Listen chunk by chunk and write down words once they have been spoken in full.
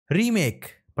remake,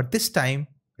 but this time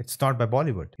it's not by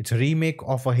Bollywood. It's a remake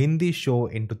of a Hindi show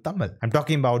into Tamil. I'm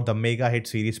talking about the mega hit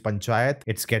series Panchayat.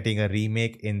 It's getting a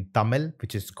remake in Tamil,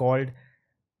 which is called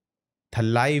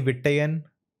Thalaivettiyaan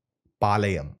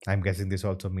Paalayam. I'm guessing this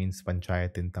also means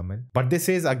Panchayat in Tamil. But this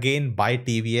is again by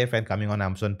TVF and coming on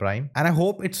Amazon Prime. And I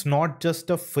hope it's not just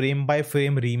a frame by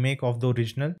frame remake of the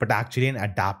original, but actually an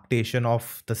adaptation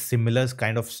of the similar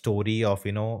kind of story of,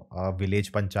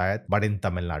 village Panchayat, but in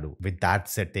Tamil Nadu. With that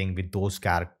setting, with those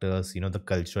characters, the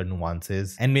cultural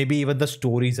nuances, and maybe even the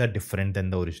stories are different than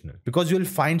the original. Because you'll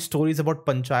find stories about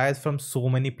Panchayats from so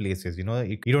many places, you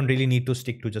don't really need to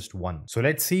stick to just one. So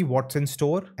let's see what's in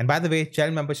store. And by the way,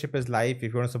 channel membership is live.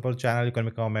 If you want to support the channel, you can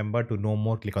become a member. To know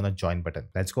more, click on the join button.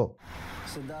 Let's go.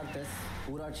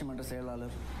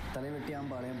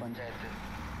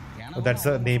 Oh, that's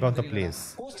the name of the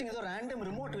place.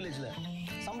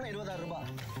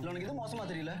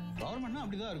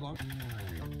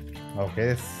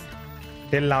 Okay,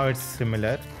 till now it's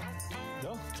similar.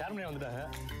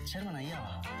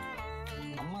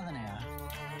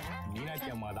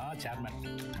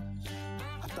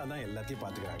 தான் எல்லாத்தையும்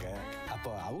பாத்துக்கறாங்க. அப்ப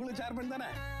அவங்களும் chairman தானே.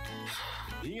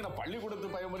 நீங்க நான் பள்ளிக்கூடத்து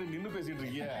பையன் மாதிரி நின்னு பேசிட்டு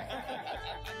இருக்கீங்க.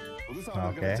 புதுசா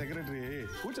வந்திருக்கிற செக்ரட்டரி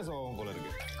கூச்ச சுபாவம் போல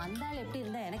இருக்கு. அந்த ஆள் எப்படி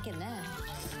இருந்தா எனக்கு என்ன?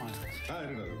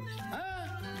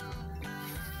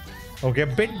 Okay,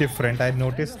 a bit different. I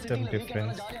noticed some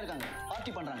difference.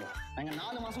 Party பண்றாங்க. நாங்க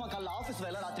 4 மாசமா காலைல ஆபீஸ்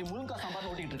வேலை ராத்திரி முருங்கா சாம்பார்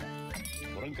ஓட்டிட்டு இருக்கேன்.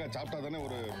 முருங்கா சாப்பிட்டா தானே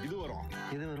ஒரு இது வரும்.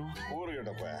 இது வரும். ஊரு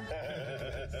கேட்டப்ப.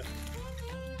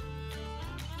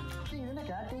 என்ன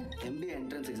கேட்டு MBA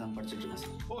என்ட்ரன்ஸ் எக்ஸாம் படிச்சிட்டு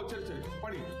இருக்கேன். ஓ சரி சரி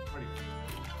படி.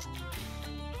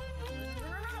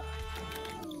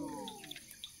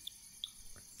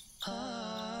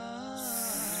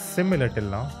 Similar till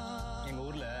now. எங்க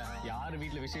ஊர்ல யார்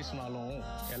வீட்ல விசேஷனாலும்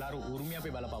எல்லாரும் உரிமையா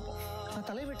போய் வேலை பார்ப்போம். நான்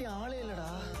தலைவெட்டி ஆளே இல்லடா.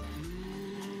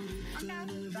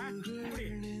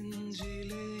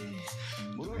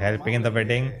 Helping in the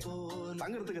wedding.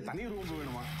 தங்கறதுக்கு தனி ரூம்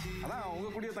வேணுமா? அதான் உங்க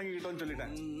கூடயே தங்கிட்டோம்னு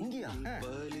சொல்லிட்டேன். இங்கயா?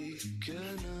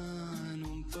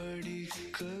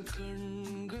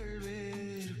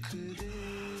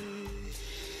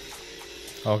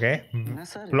 Okay,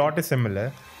 plot is similar.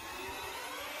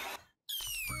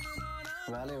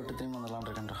 வேலையை விட்டு திரும்பி வந்துடலாம்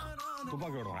இருக்கேன்டா.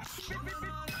 துப்பாக்கி ஓடுறேன்.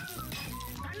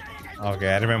 Okay,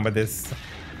 I remember this.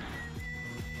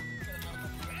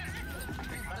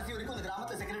 கடைசி வரைக்கும் இந்த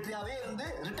கிராமத்துல செக்ரட்டரியாவே இருந்து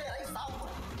ரிட்டையர் ஆகி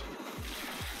சாப்பிடுறேன்.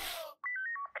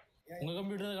 உங்க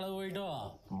கம்ப்யூட்டர் கலர் போயிட்டோ?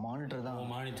 மானிட்டர் தான்.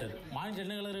 மானிட்டர்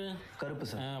என்ன கலரு? கருப்பு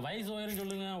சார். வயசு உயரம்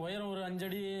சொல்லுங்க. உயரம் ஒரு 5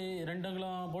 அடி 2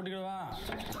 அங்குலம் போட்டுக்கிடவா?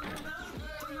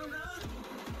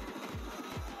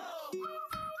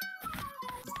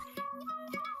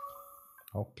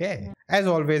 Okay, as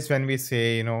always when we say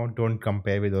don't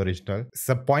compare with the original,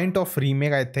 the point of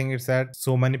remake, I think, it's that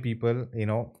so many people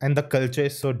and the culture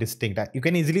is so distinct. You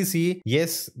can easily see,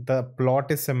 yes, the plot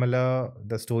is similar,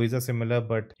 the stories are similar,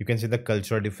 but you can see the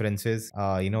cultural differences.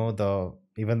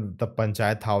 Even the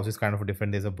Panchayat house is kind of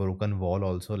different. There's a broken wall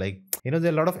also. There are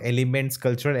a lot of elements,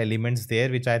 cultural elements there,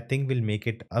 which I think will make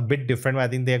it a bit different. I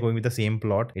think they're going with the same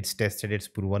plot. It's tested, it's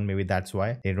proven. Maybe that's why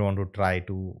they don't want to try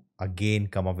to again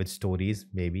come up with stories,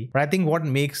 maybe. But I think what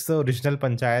makes the original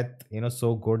Panchayat, so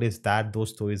good is that those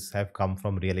stories have come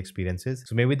from real experiences.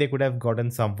 So maybe they could have gotten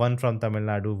someone from Tamil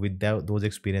Nadu with those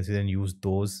experiences and used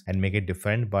those and make it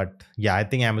different. But yeah, I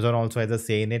think Amazon also has a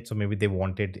say in it. So maybe they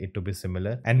wanted it to be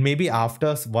similar. And maybe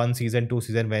after 1 season, 2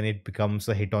 season, when it becomes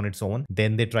a hit on its own,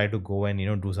 then they try to go and,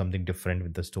 do something different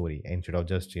with the story instead of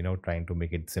just, trying to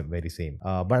make it very same.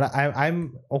 But I'm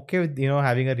okay with,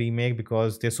 having a remake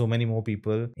because there's so many more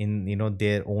people in,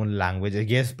 their own language.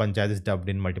 Yes, Panchayat is dubbed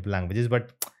in multiple languages, but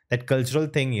that cultural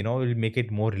thing, will make it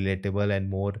more relatable and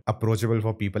more approachable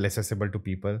for people, accessible to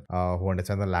people who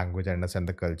understand the language and understand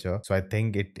the culture. So I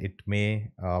think it may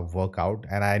work out.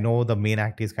 And I know the main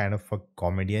actor is kind of a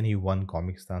comedian. He won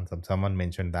Comic Stan. Someone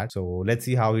mentioned that. So let's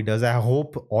see how he does. I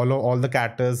hope all the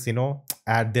characters,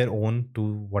 add their own to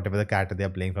whatever the character they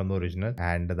are playing from the original.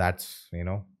 And that's,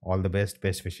 all the best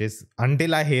wishes.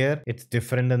 Until I hear it's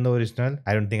different than the original,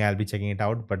 I don't think I'll be checking it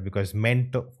out, but because it's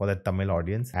meant for the Tamil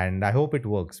audience, and I hope it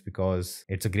works because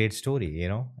it's a great story,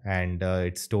 and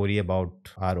it's story about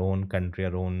our own country,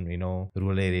 our own,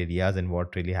 rural areas and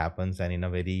what really happens, and in a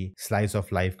very slice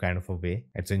of life kind of a way.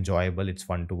 It's enjoyable, it's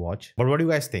fun to watch. But what do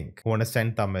you guys think? Who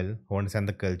understand Tamil, who understand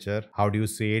the culture? How do you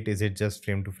see it? Is it just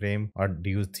frame to frame, or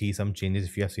do you see some changes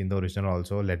if you have seen the original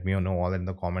also? Let me know all in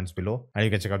the comments below, and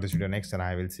you can check out this video next, and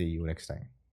I will see you next time.